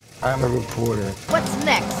I'm a reporter. What's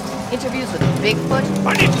next? Interviews with Bigfoot?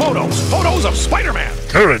 I need photos of Spider-Man.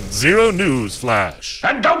 Current Zero Newsflash.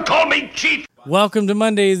 And don't call me Chief. Welcome to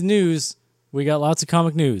Monday's news. We got lots of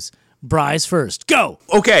comic news. Bryce first. Go!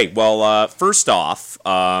 Okay, well, first off,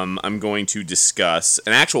 I'm going to discuss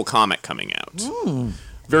an actual comic coming out.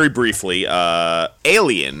 Very briefly,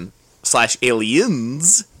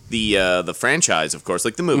 Alien/Aliens, the franchise, of course,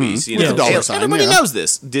 like the movies. You know, With the dollar sign, everybody yeah. knows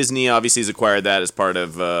this. Disney obviously has acquired that as part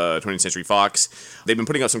of 20th Century Fox. They've been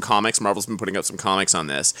putting out some comics. Marvel's been putting out some comics on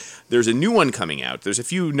this. There's a new one coming out. There's a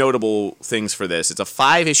few notable things for this. It's a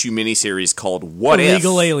 5-issue miniseries called What If?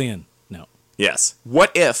 Illegal Alien. No. Yes.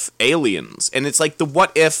 What If Aliens? And it's like the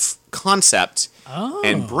what if concept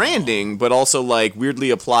and branding, but also like weirdly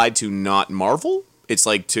applied to not Marvel. It's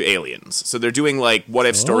like to aliens. So they're doing like what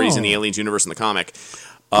if stories in the Aliens universe in the comic.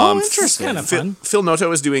 Interesting. Kind of fun. Phil Noto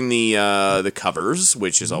is doing the covers,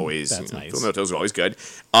 which is always That's nice. Phil Noto's always good.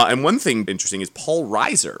 And one thing interesting is Paul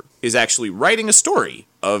Reiser is actually writing a story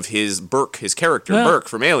of his character Burke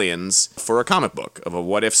from Aliens, for a comic book of a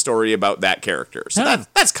what if story about that character. So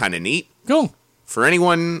that's kind of neat. Cool. For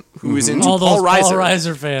anyone who is into All those Paul Reiser. Paul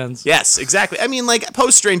Reiser fans. Yes, exactly. I mean, like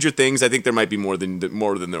post Stranger Things, I think there might be more than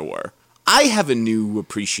there were. I have a new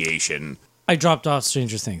appreciation. I dropped off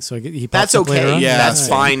Stranger Things, so he pops That's up later okay. on. Yeah. That's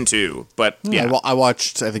fine too. But yeah, I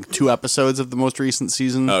watched, I think, 2 episodes of the most recent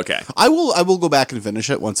season. Okay. I will go back and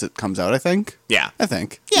finish it once it comes out, I think. Yeah. I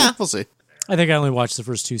think. Yeah. We'll see. I think I only watched the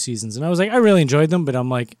first 2 seasons, and I was like, I really enjoyed them, but I'm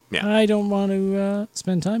like, Yeah. I don't want to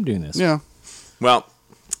spend time doing this. Yeah. Well,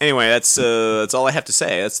 anyway, that's all I have to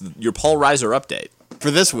say. That's your Paul Reiser update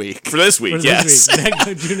For this week. for this week. For Yes. this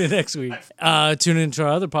week. Tune in next week. Tune in to our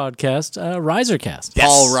other podcast, Risercast. Yes.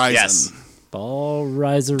 Paul Reiser. Yes. Paul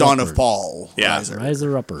Reiser. Dawn of Paul. Yeah. Reiser.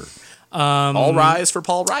 Riser Upper. All rise for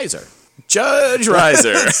Paul Reiser. Judge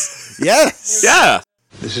Reiser. Yes. Yeah.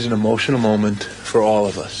 This is an emotional moment for all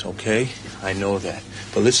of us, okay? I know that.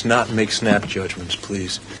 But let's not make snap judgments,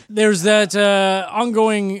 please. There's that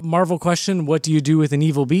ongoing Marvel question, what do you do with an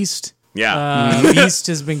evil beast? Yeah. Beast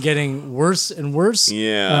has been getting worse and worse.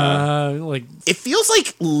 Yeah. Like It feels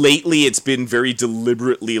like lately it's been very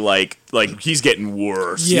deliberately like he's getting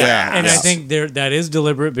worse. Yeah, and I Yes. think that is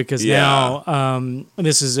deliberate because Yeah. now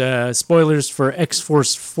this is spoilers for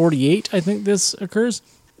X-Force 48. I think this occurs.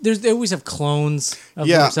 They always have clones of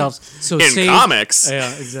Yeah. themselves. So In Sage, comics.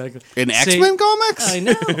 yeah, exactly. In Sa- X-Men comics? I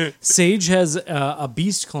know. Sage has a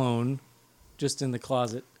Beast clone just in the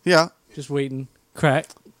closet, Yeah. just waiting, crack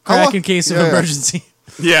Oh, in case of yeah, yeah. emergency.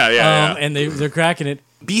 Yeah. And they're cracking it.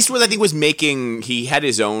 Beast he had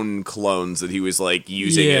his own clones that he was like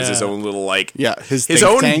using as his own little like His his think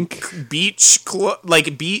own tank. beach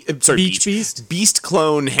Beach Beast? beast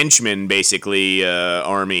clone henchman basically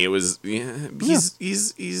army. It was he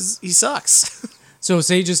sucks. So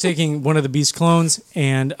Sage is taking one of the Beast clones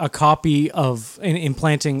and implanting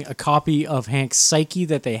a copy of Hank's psyche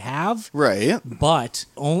that they have. Right. But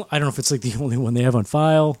I don't know if it's like the only one they have on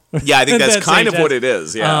file. Yeah, I think that's kind of Sage what has. it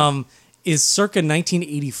is. Yeah. Is circa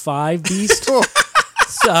 1985 Beast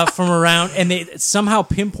from around, and they somehow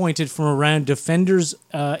pinpointed from around Defenders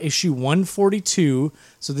issue 142.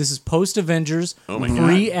 So this is post Avengers,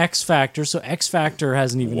 pre X Factor. So X Factor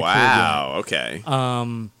hasn't even Wow. Okay.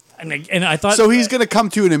 And I thought So he's going to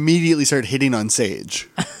come to and immediately start hitting on Sage.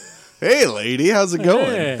 Hey, lady, how's it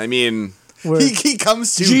going? Hey. I mean, He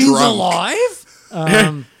comes to Gene's drunk. alive.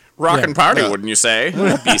 rockin' party, wouldn't you say?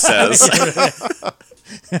 B says.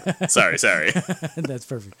 Sorry. That's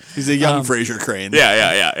perfect. He's a young Fraser Crane.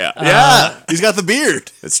 Yeah. Yeah. He's got the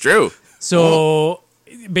beard. It's true. So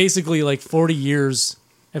basically, like 40 years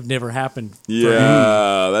have never happened.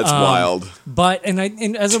 Yeah, that's wild. But and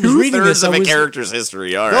as I was reading this, Two-thirds I of a was character's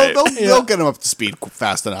history. All right. They'll get him up to speed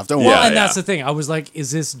fast enough. Don't well, worry. and that's the thing. I was like,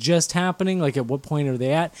 is this just happening? Like, at what point are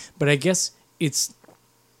they at? But I guess it's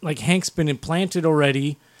like Hank's been implanted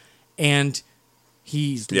already, and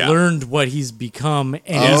he's learned what he's become.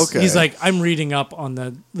 And he's like, I'm reading up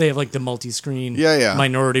on they have like the multi-screen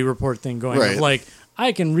Minority Report thing going. Right. Of like,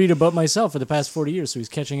 I can read about myself for the past 40 years. So he's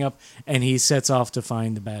catching up, and he sets off to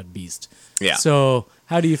find the bad beast. Yeah. So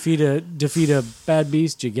how do you defeat a bad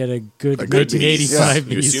beast? You get a good 1985 beast.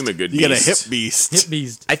 You beast. assume a good You beast. get a hip beast. Hit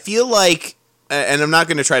beast. I feel like, and I'm not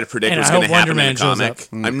going to try to predict And what's I going to hope happen Wonder in Man the shows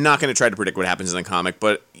comic. up. I'm not going to try to predict what happens in the comic,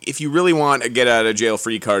 but if you really want a get out of jail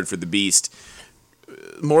free card for the Beast,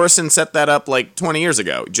 Morrison set that up like 20 years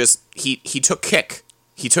ago. Just he took kick.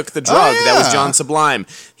 He took the drug that was John Sublime.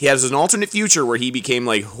 He has an alternate future where he became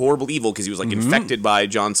like horrible evil because he was like infected by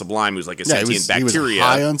John Sublime, who's like a sentient bacteria. He was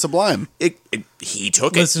high on Sublime. He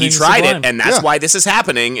took it. Listening He to tried Sublime. it, and that's why this is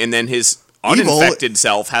happening. And then his uninfected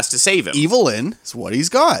self has to save him. Evelyn is what he's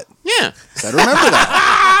got. Yeah. Gotta remember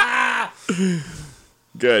that.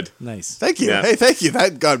 Good. Nice. Thank you. Yeah. Hey, thank you.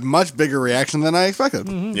 That got much bigger reaction than I expected.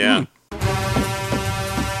 Yeah.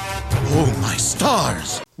 Oh, my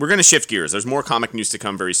stars. We're going to shift gears. There's more comic news to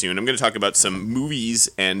come very soon. I'm going to talk about some movies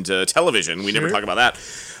and television. We never talk about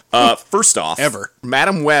that. First off,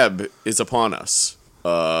 Madam Web is upon us.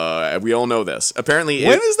 We all know this. Apparently,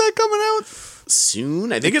 When is that coming out?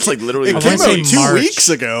 soon. I think it's like literally. It I came wanna out say 2 March. weeks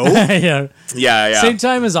ago. Yeah. Yeah. Same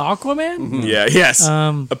time as Aquaman? Yeah. Yes.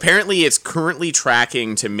 Apparently, it's currently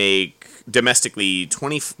tracking to make domestically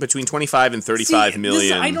between 25 and 35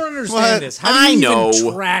 million. I don't understand What? this. How do you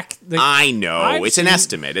even track the I know. I've It's an seen-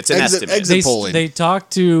 estimate. It's an Exit- estimate. exit- polling. They talk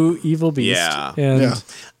to Evil Beast. Yeah. And Yeah.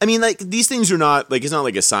 I mean, like, these things are not, like, it's not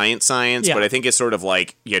like a science, Yeah. but I think it's sort of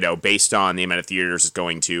like, based on the amount of theaters it's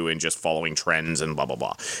going to and just following trends and blah, blah,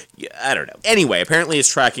 blah. Yeah, I don't know. Anyway, apparently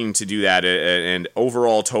it's tracking to do that, and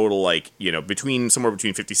overall total, like, somewhere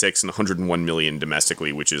between 56 and 101 million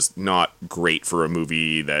domestically, which is not great for a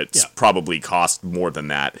movie that's probably cost more than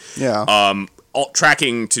that. Yeah.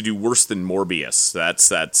 Tracking to do worse than Morbius.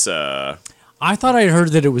 That's I thought I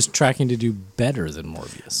heard that it was tracking to do better than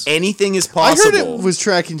Morbius. anything is I possible. heard it was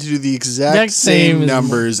tracking to do the exact Exact same same as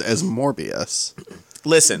numbers as Morbius.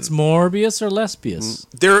 Listen, It's Morbius or Lesbius?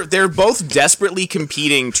 they're both desperately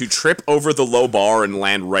competing to trip over the low bar and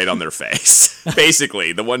land right on their face.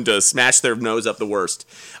 Basically, the one to smash their nose up the worst.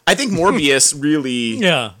 I think Morbius really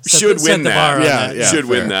Yeah. should set win the bar on that. that. Yeah, should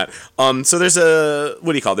win fair. that. So there's a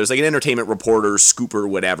there's like an entertainment reporter, scooper,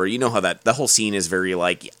 whatever. You know how the whole scene is very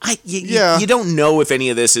like you don't know if any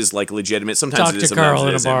of this is like legitimate. Sometimes Talk it to is. Sometimes Carl it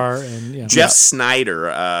in a isn't. bar. And, yeah. Jeff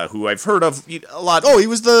Snyder, who I've heard of a lot. Oh, he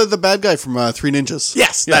was the bad guy from Three Ninjas.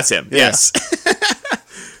 Yes, Yeah. that's him. Yeah. Yes.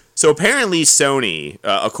 So apparently Sony,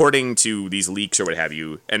 according to these leaks or what have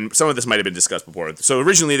you, and some of this might have been discussed before, so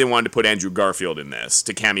originally they wanted to put Andrew Garfield in this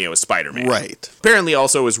to cameo as Spider-Man. Right. Apparently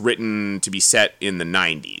also it was written to be set in the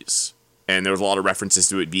 90s, and there was a lot of references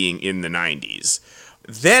to it being in the 90s.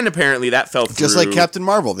 Then apparently that fell through. Just like Captain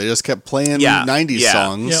Marvel. They just kept playing 90s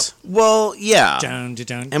songs. Yep. Well, yeah. Dun, dun,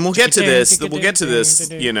 dun. And we'll get to this. We'll get to this,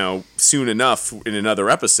 soon enough in another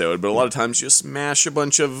episode. But a lot of times, you just smash a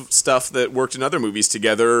bunch of stuff that worked in other movies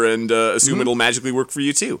together and assume it'll magically work for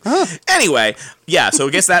you too. Anyway, yeah. So I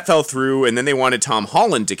guess that fell through, and then they wanted Tom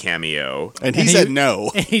Holland to cameo. And he said no.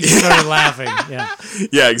 He just started laughing. Yeah.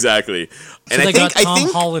 Yeah, exactly. So And they I think, got Tom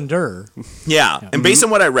Hollander. yeah. And based on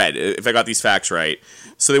what I read, if I got these facts right,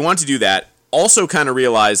 so they wanted to do that. Also, kind of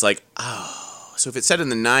realized like, so if it's set in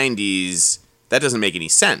the 90s. That doesn't make any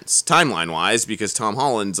sense timeline-wise because Tom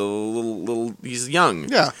Holland's a little he's young.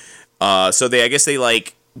 Yeah. So they had to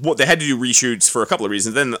do reshoots for a couple of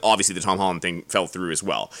reasons. Then obviously the Tom Holland thing fell through as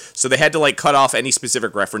well. So they had to like cut off any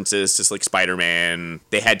specific references to like Spider-Man.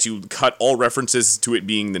 They had to cut all references to it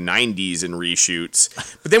being the 90s in reshoots.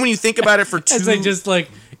 But then when you think about it for two, As they just like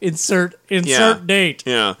insert date.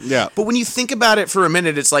 yeah. Yeah. But when you think about it for a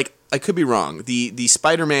minute, it's like I could be wrong. The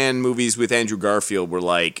Spider-Man movies with Andrew Garfield were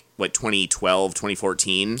like what 2012,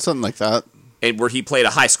 2014, Something like that. and where he played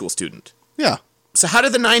a high school student. Yeah. So how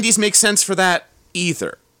did the 90s make sense for that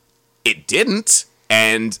either? It didn't.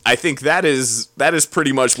 And I think that is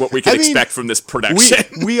pretty much what we can expect from this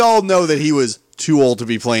production. We all know that he was too old to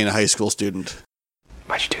be playing a high school student.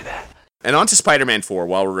 Why'd you do that? And on to Spider-Man 4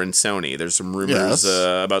 while we're in Sony. There's some rumors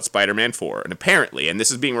Yes. about Spider-Man 4. And apparently, and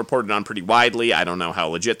this is being reported on pretty widely, I don't know how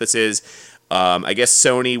legit this is, I guess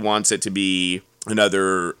Sony wants it to be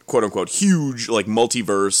another quote-unquote huge like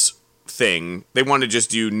multiverse thing. They want to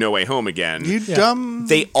just do No Way Home again. You dumb.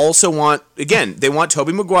 They also want, again, they want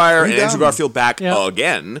Tobey Maguire and dumb. Andrew Garfield back Yeah.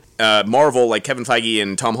 again. Marvel, like Kevin Feige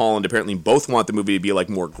and Tom Holland, apparently both want the movie to be like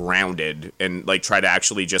more grounded and like try to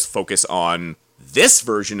actually just focus on this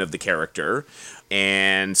version of the character.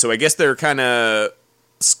 And so I guess they're kind of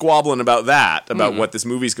squabbling about that, about what this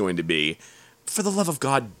movie's going to be. For the love of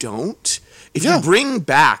God, don't. If Yeah. you bring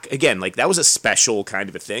back, again, like that was a special kind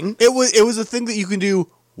of a thing. It was a thing that you can do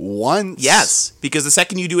once. Yes, because the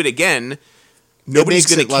second you do it again, nobody's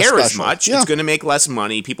makes going to it less care as special. much. Yeah. It's going to make less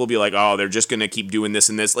money. People be like, oh, they're just going to keep doing this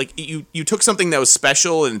and this. Like, you took something that was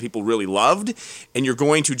special and people really loved, and you're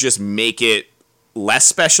going to just make it less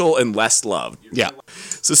special and less loved. Yeah.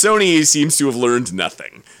 So Sony seems to have learned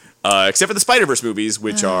nothing, except for the Spider-Verse movies,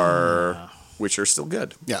 which are still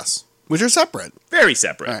good. Yes. Which are separate. Very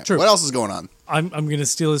separate. All right. True. What else is going on? I'm gonna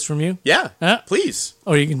steal this from you. Yeah, please.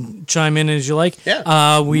 Or you can chime in as you like.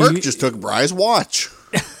 Yeah. We Merc just took Bry's watch.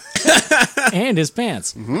 and his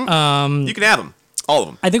pants. You can have them. All of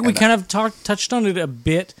them. I think we kind of touched on it a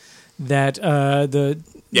bit that the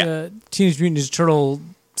Teenage Mutant Ninja Turtle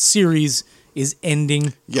series is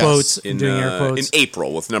ending Yes. quotes, in doing air quotes. in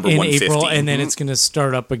April with number in 150. April, and then it's going to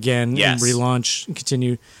start up again Yes. and relaunch and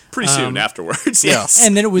continue. pretty soon afterwards. Yeah. Yes.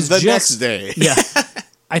 And then it was the just next day. Yeah.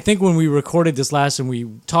 I think when we recorded this last and we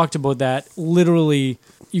talked about that, literally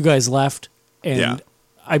you guys left and Yeah.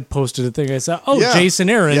 I posted a thing. I said, "Oh, Yeah. Jason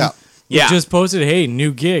Aaron Yeah. Yeah. just posted, hey,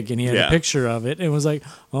 new gig," and he had Yeah. a picture of it and was like,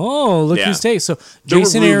 "Oh, look Yeah. who's take." So There were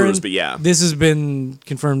Jason rumors, Aaron, but yeah. this has been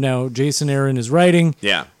confirmed now. Jason Aaron is writing.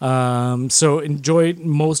 Yeah. So enjoy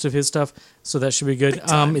most of his stuff. So that should be good.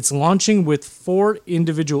 It's launching with 4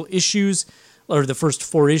 individual issues, or the first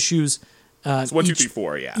 4 issues. It's 1, 2, each- 3,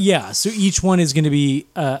 4. Yeah. Yeah, so each one is going to be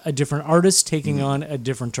a different artist taking on a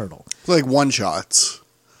different turtle. Like one-shots.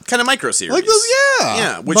 Kind of micro series. Like those, yeah.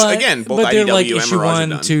 Yeah. Which but, again, both but they're IDW like and issue Mirage have 1,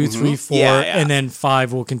 done. 2, 3, 4, Yeah, yeah. and then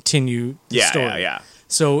 5 will continue the Yeah, story. yeah, yeah.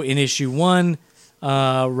 So in issue 1,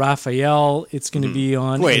 Raphael, it's going to be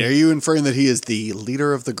on. Wait, are you inferring that he is the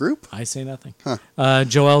leader of the group? I say nothing.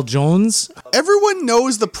 Joel Jones. Everyone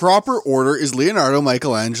knows the proper order is Leonardo,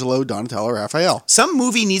 Michelangelo, Donatello, Raphael. Some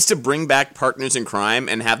movie needs to bring back Partners in Crime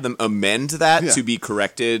and have them amend that Yeah. to be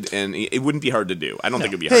corrected, and it wouldn't be hard to do. I don't think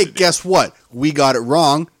it'd be hard Hey, to do. guess what? We got it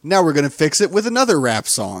wrong. Now we're going to fix it with another rap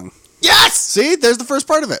song. Yes! See, there's the first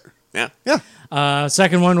part of it. Yeah. Yeah.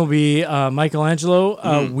 Second one will be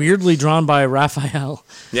Michelangelo, weirdly drawn by Raphael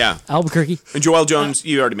Yeah. Albuquerque. And Joel Jones,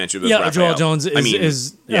 you already mentioned. Yeah, Raphael. Joel Jones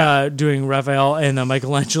is yeah. doing Raphael, and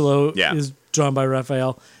Michelangelo Yeah. is drawn by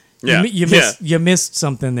Raphael. Yeah. You missed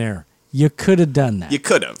something there. You could have done that. You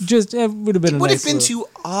could have. Just it would have been. It a would have nice been little- too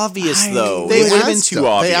obvious, though. They It would have been asked too him.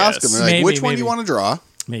 obvious. They asked him, they're like, Maybe, which one do maybe. you want to draw?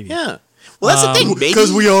 maybe. Yeah. Well, that's the thing. Maybe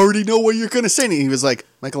Because we already know what you're going to say. And he was like,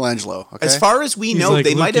 Michelangelo. Okay? as far as we know, like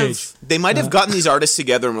they Luke might have Cage. they might have gotten these artists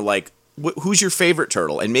together and were like, "Who's your favorite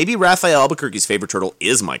turtle?" And maybe Raphael Albuquerque's favorite turtle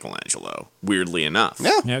is Michelangelo. Weirdly enough,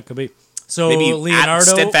 Yeah. Yeah, it could be. So maybe Leonardo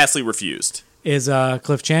steadfastly refused. is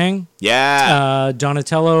Cliff Chang, Yeah.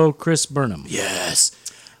 Donatello, Chris Burnham, Yes.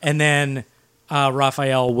 and then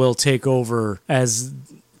Raphael will take over as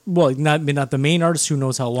well. Not the main artist. Who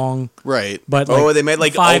knows how long? Right. But They made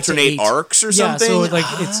like 5 to alternate 8. arcs or Yeah, something. so like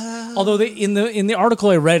it's although in the article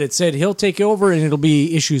I read it said he'll take over and it'll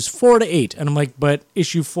be issues 4 to 8, and I'm like, but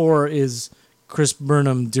issue 4 is Chris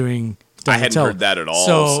Burnham doing. I hadn't Donatello. heard that at all,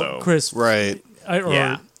 So, so- Chris, Right. or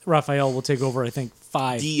Yeah. Raphael will take over. I think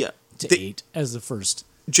 5 The, to 8 as the first.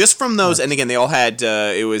 just from those, and again, they all had.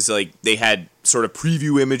 It was like they had sort of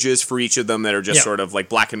preview images for each of them that are just Yeah. sort of like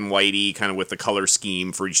black and whitey, kind of with the color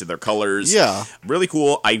scheme for each of their colors. Yeah. really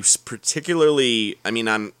cool. I particularly,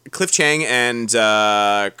 on Cliff Chang and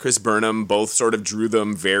Chris Burnham both sort of drew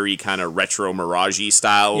them very kind of retro Mirage-y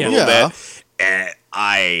style a Yeah. little Yeah. bit. And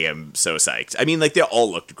I am so psyched. They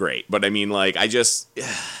all looked great, but I just.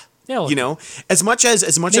 Yeah, As much as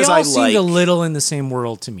they all I seemed like, a little in the same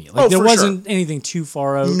world to me. Like Oh, there for wasn't anything too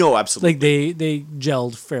far out. No, absolutely. Like they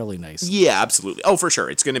gelled fairly nice. yeah, absolutely. Oh, for sure.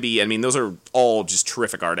 It's going to be. Those are all just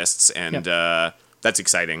terrific artists, and that's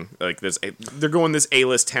exciting. Like they're going this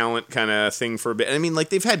A-list talent kind of thing for a bit.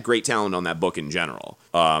 They've had great talent on that book in general.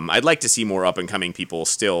 I'd like to see more up and coming people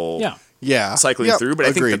still. Yeah. Yeah. Cycling Yep, through, but I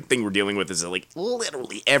think agreed. the thing we're dealing with is that, like,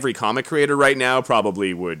 literally every comic creator right now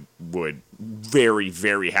probably would very,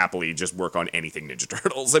 very happily just work on anything Ninja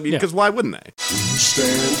Turtles. Because why wouldn't they? When you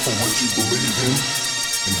stand for what you believe in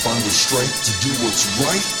and find the strength to do what's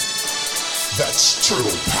right, that's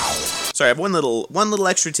turtle power. Sorry, I have one little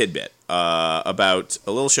extra tidbit about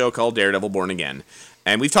a little show called Daredevil Born Again.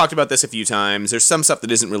 And we've talked about this a few times. There's some stuff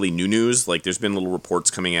that isn't really new news. Like, there's been little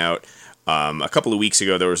reports coming out. A couple of weeks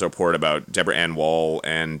ago, there was a report about Deborah Ann Wall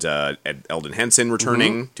and Eldon Henson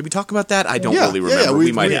returning. Did we talk about that? I don't really remember. Yeah,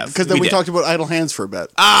 we might have. Because then we did. talked about Idle Hands for a bit.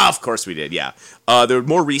 Ah, of course we did, yeah. There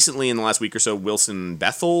more recently, in the last week or so, Wilson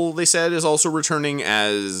Bethel, they said, is also returning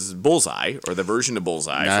as Bullseye, or the version of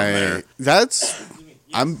Bullseye from there. That's...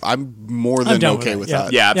 I'm more than down with okay that, with yeah.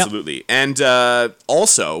 that. Yeah, absolutely. And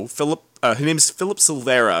also, her name's Philip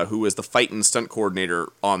Silvera, who was the fight and stunt coordinator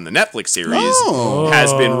on the Netflix series,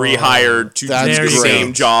 has been rehired to do That's the great.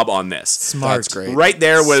 same job on this. Smart. That's great. Right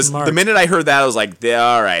there was Smart. the minute I heard that, I was like,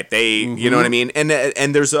 all right, you know what I mean? And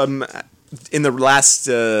there's in the last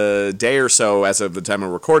day or so, as of the time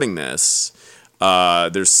of recording this,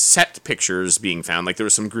 there's set pictures being found. Like, there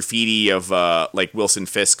was some graffiti of like Wilson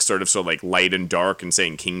Fisk sort of like light and dark and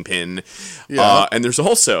saying Kingpin. Yeah. And there's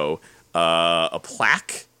also a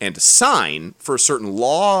plaque and a sign for a certain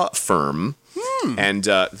law firm. And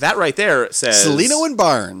that right there says Celino and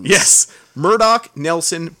Barnes. yes, Murdoch,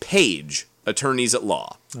 Nelson, Page, attorneys at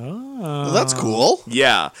law. Well, that's cool.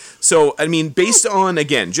 Yeah. So, based on,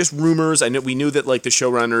 again, just rumors, we knew that, like, the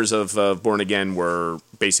showrunners of Born Again were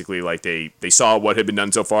basically, like, they saw what had been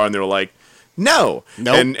done so far, and they were like, No.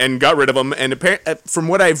 Nope. And got rid of them. And from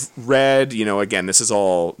what I've read, again, this is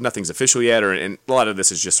all, nothing's official yet, and a lot of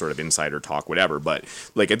this is just sort of insider talk, whatever. But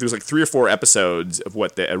there was 3 or 4 episodes of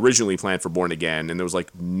what they originally planned for Born Again, and there was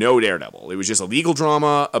no Daredevil. It was just a legal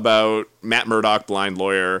drama about Matt Murdock, blind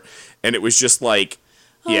lawyer, and it was just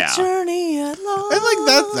yeah. Journey at law.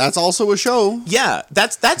 And that's also a show. Yeah,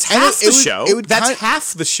 that's half the show. That's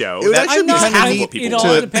half the show. It would actually be kind of neat it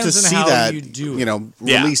all depends to on see how that, you do it.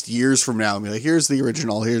 released years from now and be like, here's the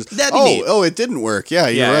original. That'd be neat. It didn't work. Yeah,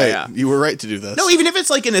 you're right. Yeah. You were right to do this. No, even if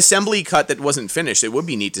it's an assembly cut that wasn't finished, it would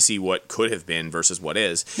be neat to see what could have been versus what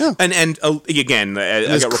is. Yeah. And again, I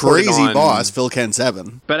this got reported crazy on, boss, Phil Ken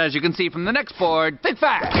 7. But as you can see from the next board, big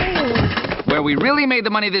fact. Where we really made the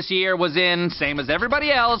money this year was in, same as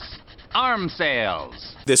everybody else, arm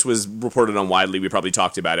sales. This was reported on widely. We probably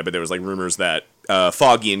talked about it, but there was rumors that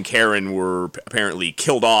Foggy and Karen were apparently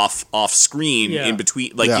killed off screen in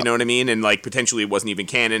between, you know what I mean? And potentially it wasn't even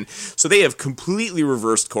canon. So they have completely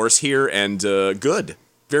reversed course here, and good.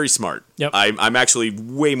 Very smart. Yep. I'm actually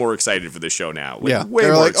way more excited for this show now. Way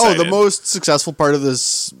They're more excited. the most successful part of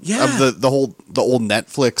this, of the old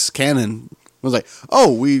Netflix canon was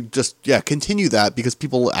we just, continue that because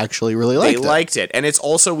people actually really liked it. They liked it. And it's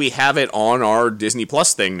also, we have it on our Disney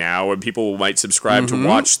Plus thing now, and people might subscribe to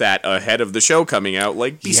watch that ahead of the show coming out.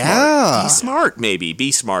 Be smart. Be smart, maybe.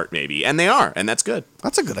 Be smart, maybe. And they are, and that's good.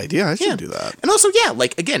 That's a good idea. I should do that. And also,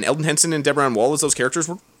 again, Eldon Henson and Deborah Ann Woll as those characters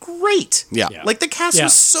were great. Yeah. The cast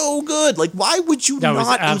was so good. Why would you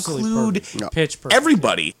not include Pitch perfect.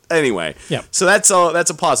 everybody? Anyway. Yeah. So that's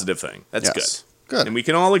a positive thing. That's good. Good. And we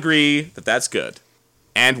can all agree that that's good.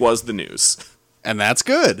 And was the news. And that's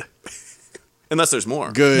good. Unless there's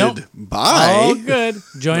more. Good. Nope. Bye. All good.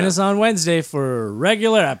 Join us on Wednesday for a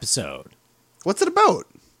regular episode. What's it about?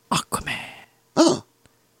 Aquaman. Oh.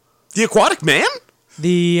 The Aquatic Man?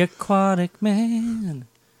 The Aquatic Man.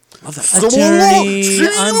 Love that. A journey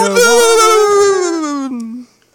underwater.